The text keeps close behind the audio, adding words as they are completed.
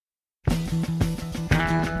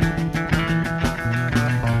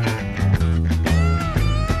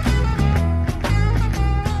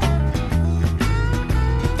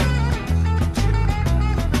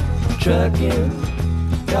trucking,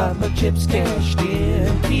 got my chips cashed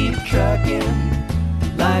in. Keep trucking,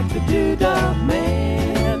 like the Doodah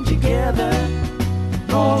Man. Together,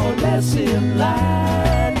 more or less in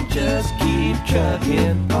line. Just keep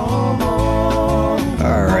trucking on.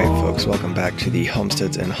 All right, folks, welcome back to the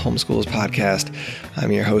Homesteads and Homeschools podcast.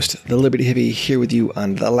 I'm your host, the Liberty Hippie, here with you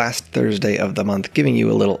on the last Thursday of the month, giving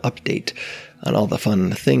you a little update on all the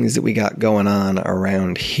fun things that we got going on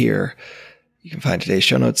around here. You can find today's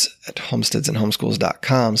show notes at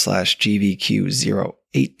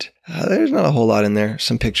homesteadsandhomeschools.com/GVQ08. There's not a whole lot in there.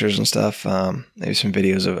 Some pictures and stuff, maybe some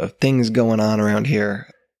videos of things going on around here.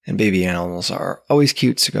 And baby animals are always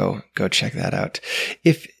cute, so go check that out.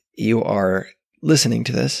 If you are listening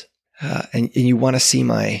to this and you want to see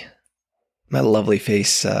my lovely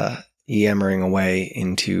face yammering away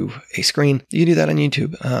into a screen, you can do that on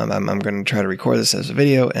YouTube. I'm going to try to record this as a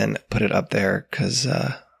video and put it up there because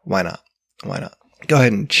why not? Why not? Go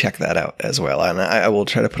ahead and check that out as well. And I will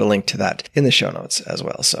try to put a link to that in the show notes as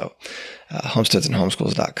well. So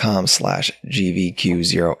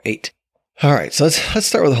homesteadsandhomeschools.com/GVQ08. All right, so let's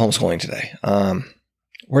start with homeschooling today.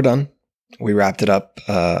 We're done. We wrapped it up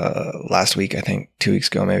last week, I think 2 weeks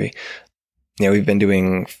ago, maybe. Yeah, we've been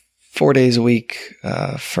doing 4 days a week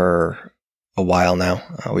for a while now.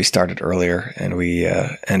 We started earlier and we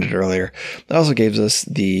ended earlier. That also gives us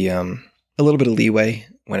the a little bit of leeway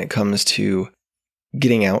when it comes to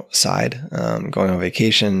getting outside, going on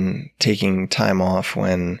vacation, taking time off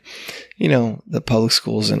when, the public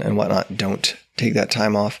schools and whatnot don't take that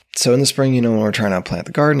time off. So in the spring, when we're trying to plant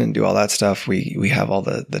the garden and do all that stuff, we have all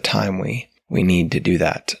the time we need to do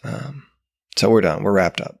that. So we're done. We're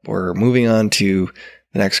wrapped up. We're moving on to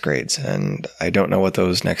the next grades. And I don't know what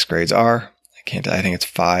those next grades are. I think it's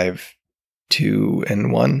 5, 2,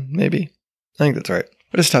 and 1, maybe. I think that's right.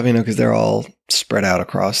 But it's tough, because they're all spread out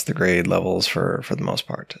across the grade levels for the most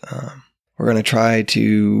part. We're going to try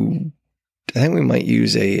to, I think we might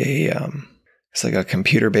use it's like a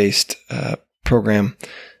computer-based program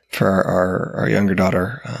for our younger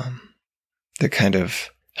daughter that kind of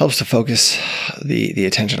helps to focus the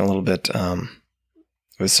attention a little bit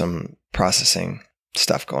with some processing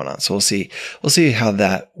stuff going on. So we'll see how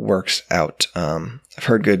that works out. I've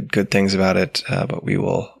heard good things about it, but we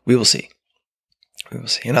will see. We will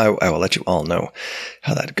see. And I will let you all know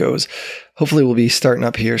how that goes. Hopefully we'll be starting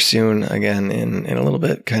up here soon again in a little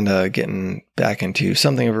bit, kind of getting back into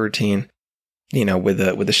something of a routine. With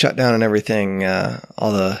the shutdown and everything,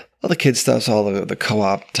 all the kids stuff, all the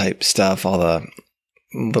co-op type stuff, all the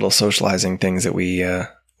little socializing things that we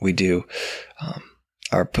do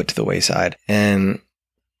are put to the wayside. And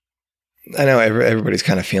I know everybody's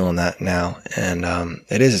kind of feeling that now, and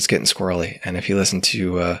it's getting squirrely. And if you listen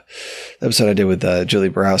to the episode I did with Julie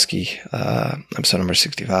Borowski, episode number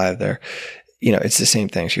 65 there, it's the same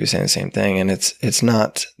thing. She was saying the same thing, and it's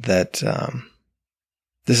not that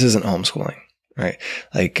this isn't homeschooling, right?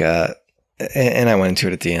 Like, and I went into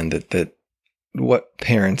it at the end that what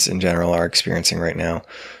parents in general are experiencing right now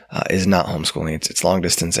is not homeschooling. It's long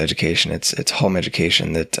distance education. It's home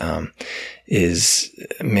education that is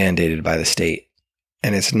mandated by the state,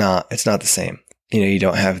 and it's not the same. You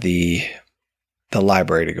don't have the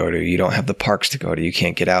library to go to. You don't have the parks to go to. You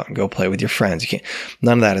can't get out and go play with your friends. You can't.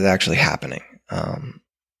 None of that is actually happening.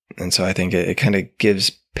 And so I think it kind of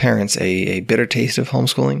gives parents a bitter taste of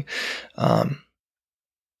homeschooling.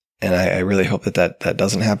 And I really hope that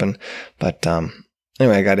doesn't happen. But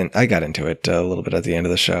anyway, I got into it a little bit at the end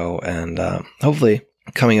of the show, and hopefully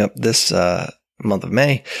coming up this month of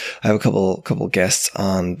May, I have a couple guests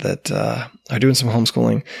on that are doing some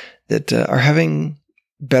homeschooling that are having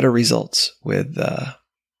better results with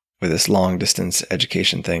this long distance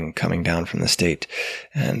education thing coming down from the state,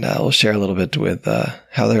 and we'll share a little bit with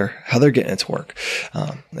how they're getting it to work.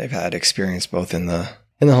 They've had experience both in the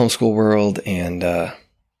homeschool world and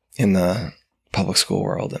in the public school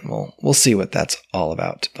world, and we'll see what that's all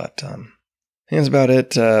about. But I think that's about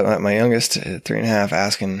it. My youngest,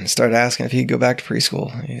 3.5, started asking if he could go back to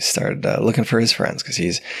preschool. He started looking for his friends because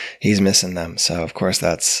he's missing them. So of course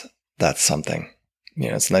that's something.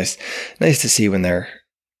 It's nice to see when they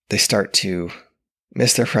start to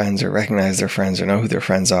miss their friends or recognize their friends or know who their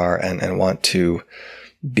friends are and want to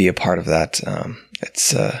be a part of that.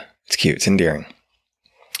 It's cute. It's endearing.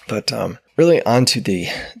 But really on to the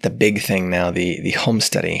big thing now, the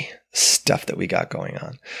homesteading stuff that we got going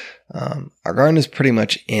on. Our garden is pretty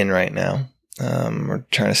much in right now. We're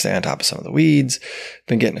trying to stay on top of some of the weeds.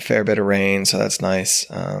 Been getting a fair bit of rain, so that's nice.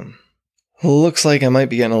 Looks like I might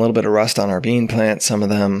be getting a little bit of rust on our bean plants. Some of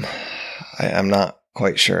them, I'm not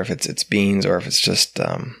quite sure if it's beans or if it's just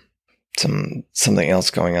something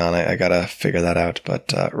else going on. I gotta figure that out.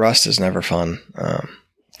 But rust is never fun.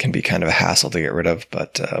 Can be kind of a hassle to get rid of,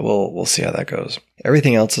 but we'll see how that goes.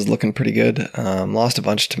 Everything else is looking pretty good. Lost a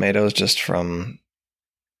bunch of tomatoes just from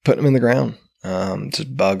putting them in the ground,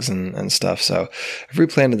 just bugs and stuff. So I've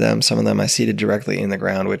replanted them. Some of them I seeded directly in the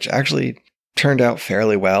ground, which actually turned out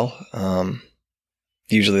fairly well.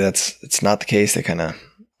 Usually it's not the case. They kind of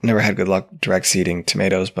never had good luck direct seeding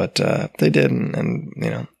tomatoes, but they did,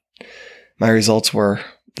 and my results were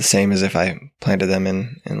the same as if I planted them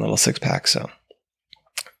in little 6-packs. So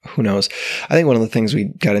who knows? I think one of the things we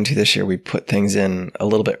got into this year, we put things in a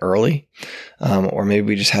little bit early, or maybe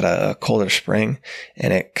we just had a colder spring,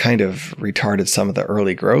 and it kind of retarded some of the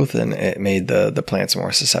early growth, and it made the plants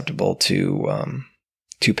more susceptible to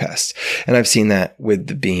pests. And I've seen that with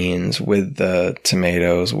the beans, with the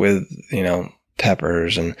tomatoes, with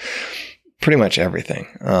peppers, and pretty much everything,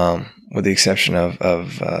 with the exception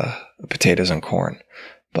of potatoes and corn.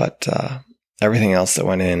 But everything else that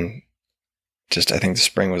went in, I think the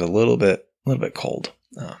spring was a little bit cold.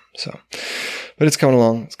 But it's coming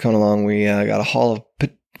along. It's coming along. We got a haul of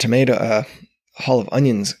haul of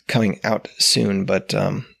onions coming out soon, but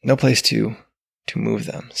no place to move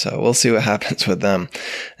them. So we'll see what happens with them.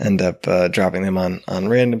 End up dropping them on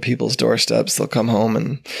random people's doorsteps. They'll come home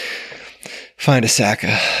and find a sack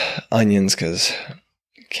of onions because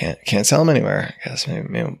can't sell them anywhere. I guess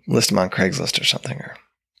maybe list them on Craigslist or something, or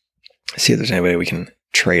see if there's anybody we can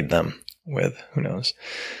trade them with. Who knows?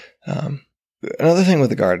 Another thing with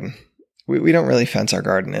the garden, we don't really fence our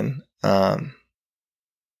garden in.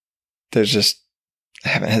 There's just, I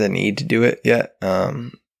haven't had the need to do it yet.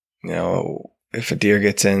 If a deer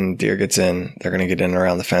gets in, they're going to get in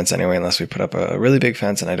around the fence anyway, unless we put up a really big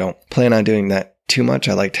fence. And I don't plan on doing that too much.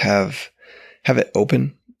 I like to have it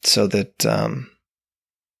open so that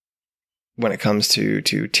when it comes to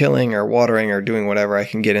tilling or watering or doing whatever, I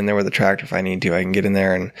can get in there with a tractor if I need to. I can get in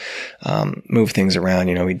there and move things around.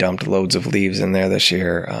 We dumped loads of leaves in there this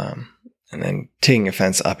year, and then taking a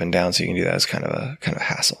fence up and down so you can do that is kind of a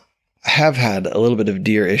hassle. I have had a little bit of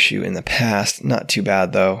deer issue in the past. Not too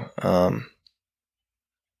bad though.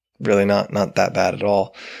 Really not that bad at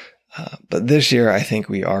all. But this year, I think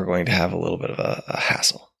we are going to have a little bit of a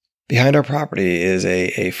hassle. Behind our property is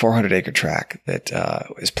a 400-acre tract that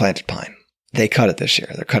is planted pine. They cut it this year.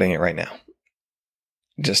 They're cutting it right now.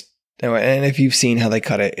 And if you've seen how they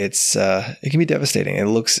cut it, it can be devastating. It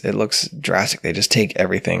looks drastic. They just take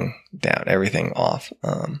everything down, everything off,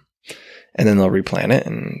 and then they'll replant it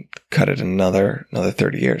and cut it another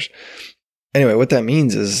 30 years. Anyway, what that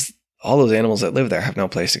means is all those animals that live there have no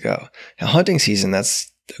place to go. Now, hunting season,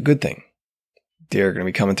 that's a good thing. Deer are going to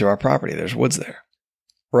be coming through our property. There's woods there.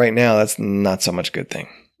 Right now, that's not so much a good thing.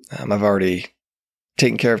 I've already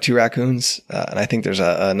taken care of 2 raccoons, and I think there's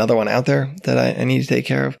another one out there that I need to take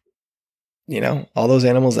care of. All those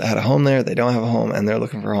animals that had a home there, they don't have a home, and they're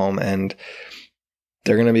looking for a home, and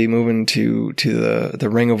they're going to be moving to the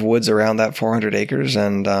ring of woods around that 400 acres,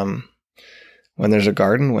 and when there's a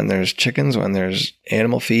garden, when there's chickens, when there's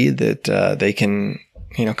animal feed that they can,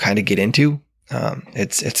 kind of get into,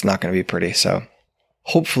 it's not going to be pretty. So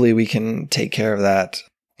hopefully we can take care of that.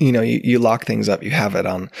 You lock things up, you have it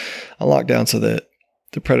on a lockdown so that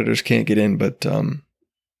the predators can't get in, but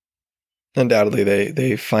undoubtedly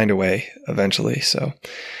they find a way eventually. So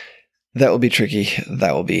that will be tricky.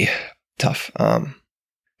 That will be tough. But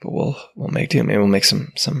we'll make do. Maybe we'll make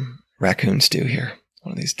some raccoon stew here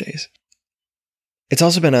one of these days. It's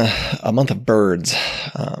also been a month of birds.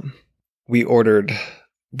 We ordered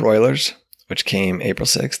broilers, which came April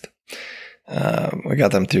 6th. We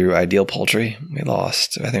got them through Ideal Poultry. I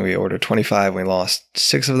think we ordered 25. We lost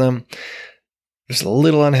 6 of them. Just a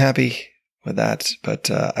little unhappy with that, but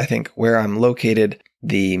I think where I'm located,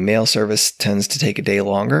 the mail service tends to take a day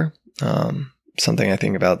longer. Something I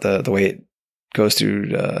think about the way it goes through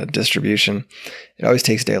distribution, it always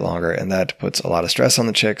takes a day longer, and that puts a lot of stress on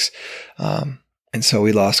the chicks. And so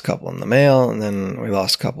we lost a couple in the mail, and then we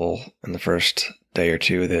lost a couple in the first day or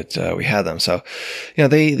two that we had them. So,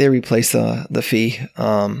 they replace the fee,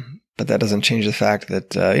 but that doesn't change the fact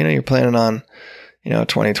that, you're planning on,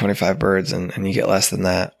 20, 25 birds and you get less than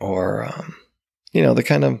that, or,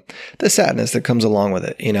 the sadness that comes along with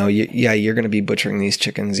it. You're going to be butchering these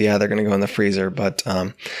chickens. Yeah, they're going to go in the freezer, but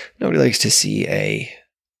nobody likes to see a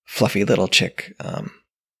fluffy little chick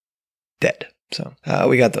dead. So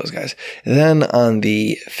we got those guys. Then on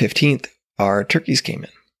the 15th, our turkeys came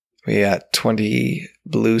in. We got 20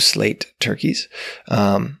 blue slate turkeys,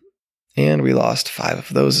 and we lost 5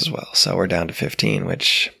 of those as well. So we're down to 15,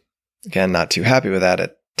 which, again, not too happy with that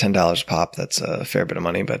at $10 a pop. That's a fair bit of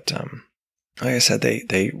money, but Like I said,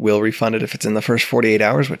 they will refund it if it's in the first 48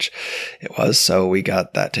 hours, which it was. So we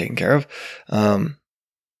got that taken care of.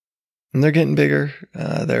 And they're getting bigger.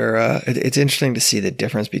 It's interesting to see the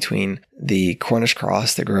difference between the Cornish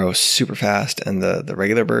cross that grow super fast and the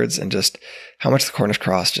regular birds, and just how much the Cornish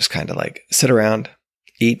cross just kind of like sit around,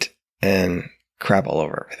 eat, and crap all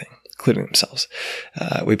over everything, including themselves.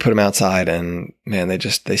 We put them outside, and man,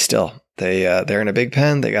 they're in a big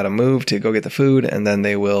pen. They got to move to go get the food, and then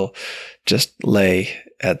they will just lay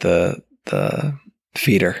at the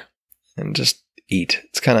feeder and just eat.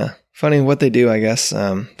 It's kind of funny what they do, I guess,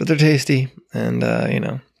 but they're tasty, and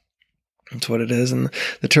that's what it is. And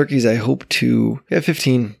the turkeys, I hope to get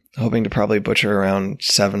 15, hoping to probably butcher around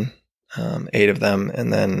 7, 8 of them,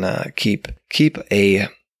 and then keep a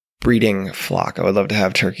breeding flock. I would love to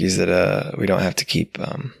have turkeys that we don't have to keep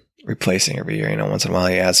replacing every year. Once in a while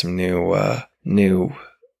you add some new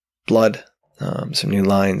blood, some new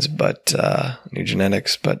lines, but new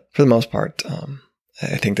genetics. But for the most part,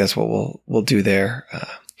 I think that's what we'll do there.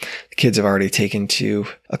 The kids have already taken to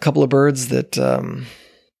a couple of birds that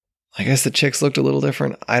I guess the chicks looked a little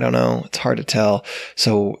different. I don't know. It's hard to tell.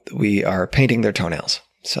 So we are painting their toenails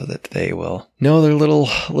so that they will know their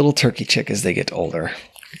little turkey chick as they get older.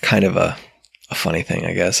 Kind of a funny thing,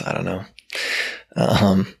 I guess. I don't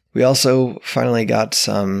know. We also finally got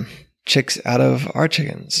some chicks out of our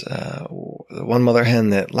chickens. The one mother hen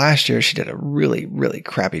that last year, she did a really, really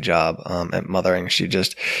crappy job at mothering. She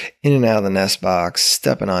just in and out of the nest box,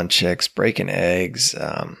 stepping on chicks, breaking eggs.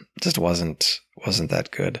 Just wasn't that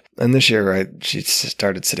good. And this year, she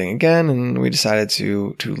started sitting again, and we decided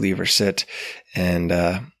to leave her sit and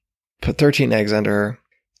put 13 eggs under her.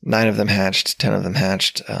 9 of them hatched, 10 of them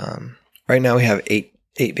hatched. Right now we have 8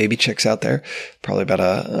 baby chicks out there, probably about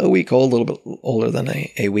a week old, a little bit older than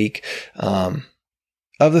a week.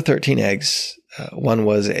 Of the 13 eggs, one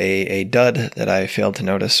was a dud that I failed to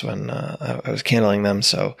notice when I was candling them,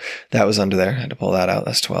 so that was under there. I had to pull that out.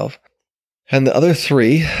 That's 12. And the other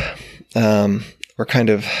 3 were kind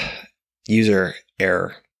of user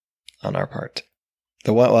error on our part.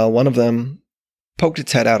 One of them poked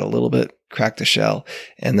its head out a little bit, cracked the shell,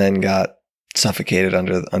 and then got suffocated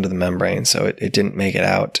under the membrane, so it didn't make it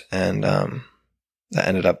out, and that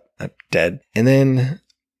ended up dead. And then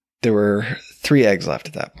there were 3 eggs left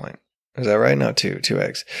at that point. Is that right? No, 2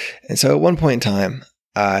 eggs. And so at one point in time,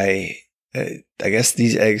 I guess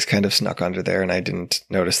these eggs kind of snuck under there, and I didn't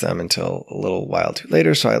notice them until a little while too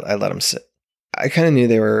later, so I let them sit. I kind of knew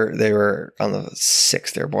they were on the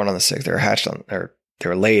 6th. They were born on the 6th. They were hatched they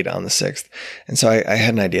were laid on the 6th. And so I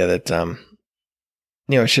had an idea that,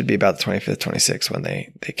 it should be about the 25th, 26th when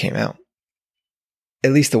they came out.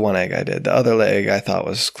 At least the one egg I did. The other egg I thought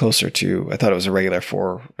was closer to, I thought it was a regular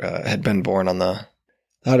 4, had been born that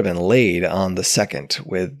would have been laid on the 2nd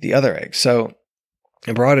with the other egg. So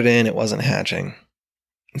I brought it in, it wasn't hatching.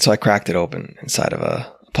 And so I cracked it open inside of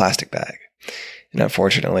a plastic bag. And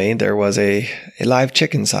unfortunately, there was a live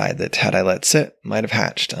chick inside that, had I let sit, might have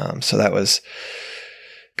hatched. So that was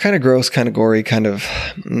kind of gross, kind of gory, kind of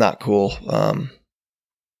not cool.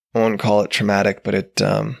 I won't call it traumatic, but it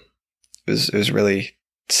was really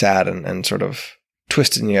sad and sort of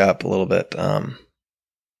twisting you up a little bit.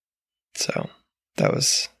 So that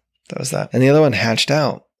was that. And the other one hatched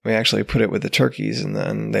out. We actually put it with the turkeys, and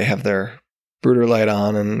then they have their brooder light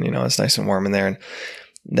on, and it's nice and warm in there. And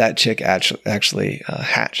that chick actually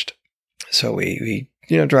hatched. So we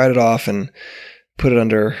dried it off and put it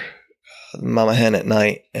under mama hen at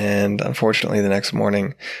night. And unfortunately, the next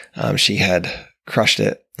morning, she had crushed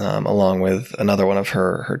it, along with another one of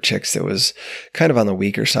her chicks that was kind of on the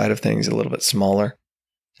weaker side of things, a little bit smaller.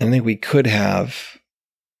 And I think we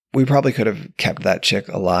probably could have kept that chick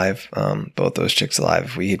alive, both those chicks alive,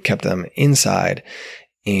 if we had kept them inside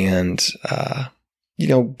and,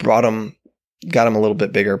 got them a little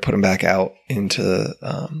bit bigger, put them back out into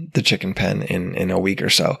the chicken pen in a week or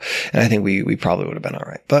so. And I think we probably would have been all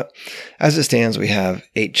right. But as it stands, we have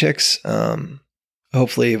 8 chicks.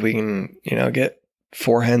 Hopefully if we can, get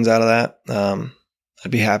 4 hens out of that,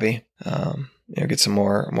 I'd be happy. Get some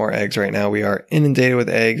more eggs. Right now we are inundated with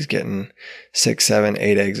eggs, getting 6, 7,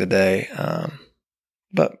 8 eggs a day.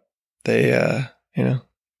 But they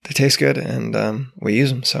taste good, and we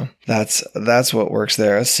use them. So that's what works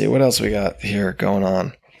there. Let's see what else we got here going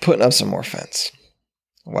on. Putting up some more fence.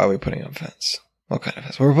 Why are we putting up fence? What kind of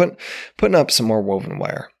fence? We're putting up some more woven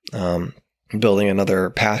wire. Building another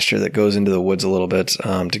pasture that goes into the woods a little bit,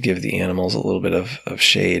 to give the animals a little bit of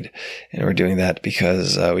shade. And we're doing that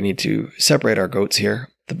because we need to separate our goats here.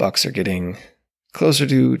 The bucks are getting closer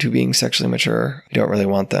to being sexually mature. We don't really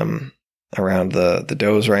want them around the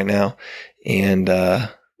does right now. And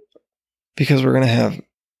because we're going to have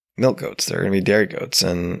milk goats. They're going to be dairy goats.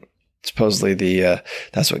 And supposedly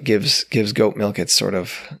that's what gives goat milk its sort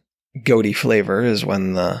of goaty flavor, is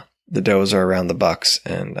when the does are around the bucks,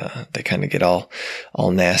 and they kind of get all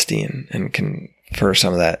nasty and confer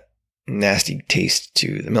some of that nasty taste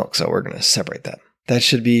to the milk. So we're going to separate that. That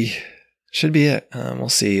should be it. We'll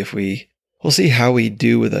see how we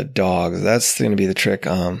do with the dogs. That's going to be the trick.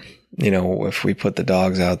 If we put the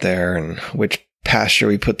dogs out there and which pasture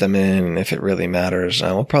we put them in, and if it really matters.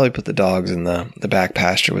 We'll probably put the dogs in the back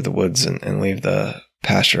pasture with the woods and leave the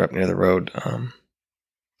pasture up near the road,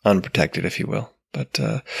 unprotected, if you will. But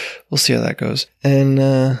we'll see how that goes. And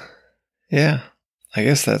yeah, I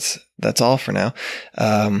guess that's all for now.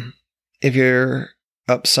 If you're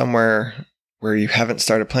up somewhere where you haven't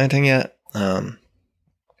started planting yet, I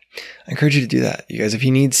encourage you to do that. You guys, if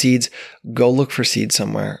you need seeds, go look for seeds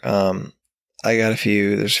somewhere. There's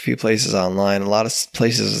a few places online. A lot of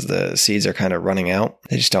places the seeds are kind of running out.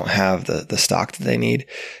 They just don't have the stock that they need.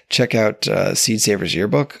 Check out Seed Savers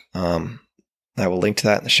Yearbook. I will link to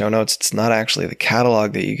that in the show notes. It's not actually the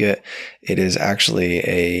catalog that you get. It is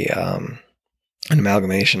actually an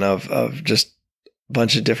amalgamation of just a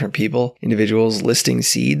bunch of different individuals listing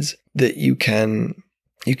seeds that you can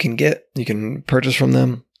get. You can purchase from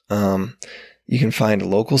them. You can find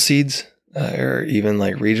local seeds. Or even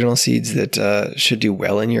like regional seeds that should do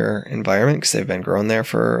well in your environment because they've been grown there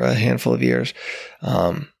for a handful of years.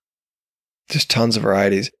 Just tons of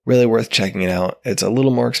varieties. Really worth checking it out. It's a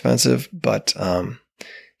little more expensive, but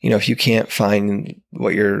if you can't find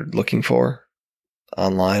what you're looking for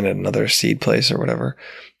online at another seed place or whatever,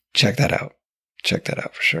 check that out. Check that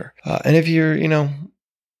out for sure. And if you're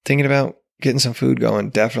thinking about getting some food going,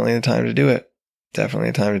 definitely the time to do it.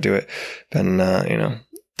 Definitely the time to do it. Been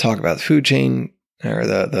talk about the food chain, or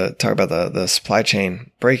talk about the supply chain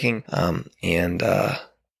breaking.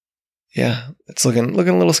 It's looking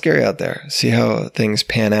a little scary out there. See how things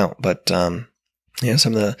pan out. But, some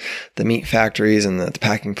of the meat factories and the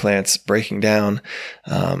packing plants breaking down,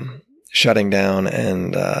 shutting down,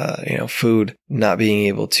 and, food not being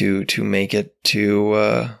able to make it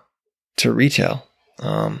to retail.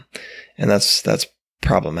 And that's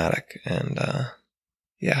problematic. And,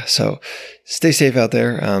 so stay safe out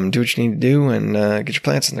there. Do what you need to do, and get your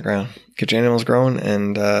plants in the ground. Get your animals growing,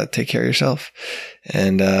 and take care of yourself.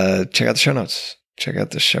 And check out the show notes.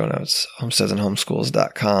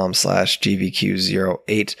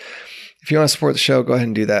 homesteadsandhomeschools.com/GVQ08. If you want to support the show, go ahead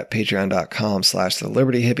and do that.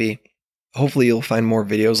 Patreon.com/TheLibertyHippie. Hopefully you'll find more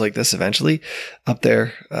videos like this eventually up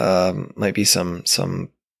there. Might be some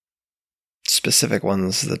specific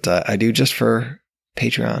ones that I do just for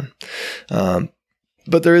Patreon.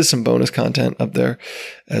 But there is some bonus content up there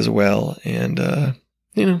as well. And,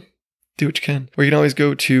 do what you can. Or you can always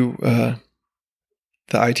go to the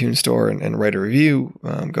iTunes store and write a review.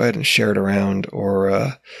 Go ahead and share it around.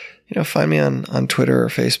 Or, find me on Twitter or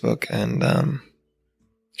Facebook and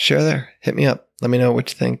share there. Hit me up. Let me know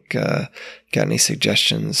what you think. Got any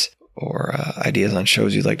suggestions or ideas on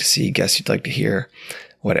shows you'd like to see, guests you'd like to hear.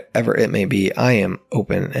 Whatever it may be, I am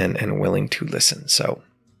open and willing to listen. So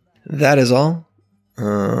that is all.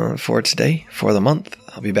 For today, for the month.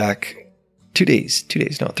 I'll be back 3 days,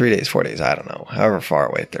 4 days. I don't know, however far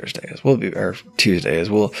away Thursday is. Tuesday is.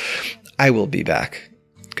 I will be back.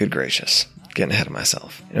 Good gracious, getting ahead of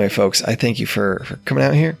myself. Anyway, folks, I thank you for coming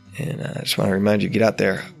out here, and I just want to remind you, get out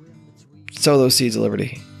there, sow those seeds of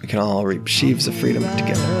liberty. We can all reap sheaves of freedom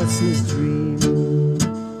together.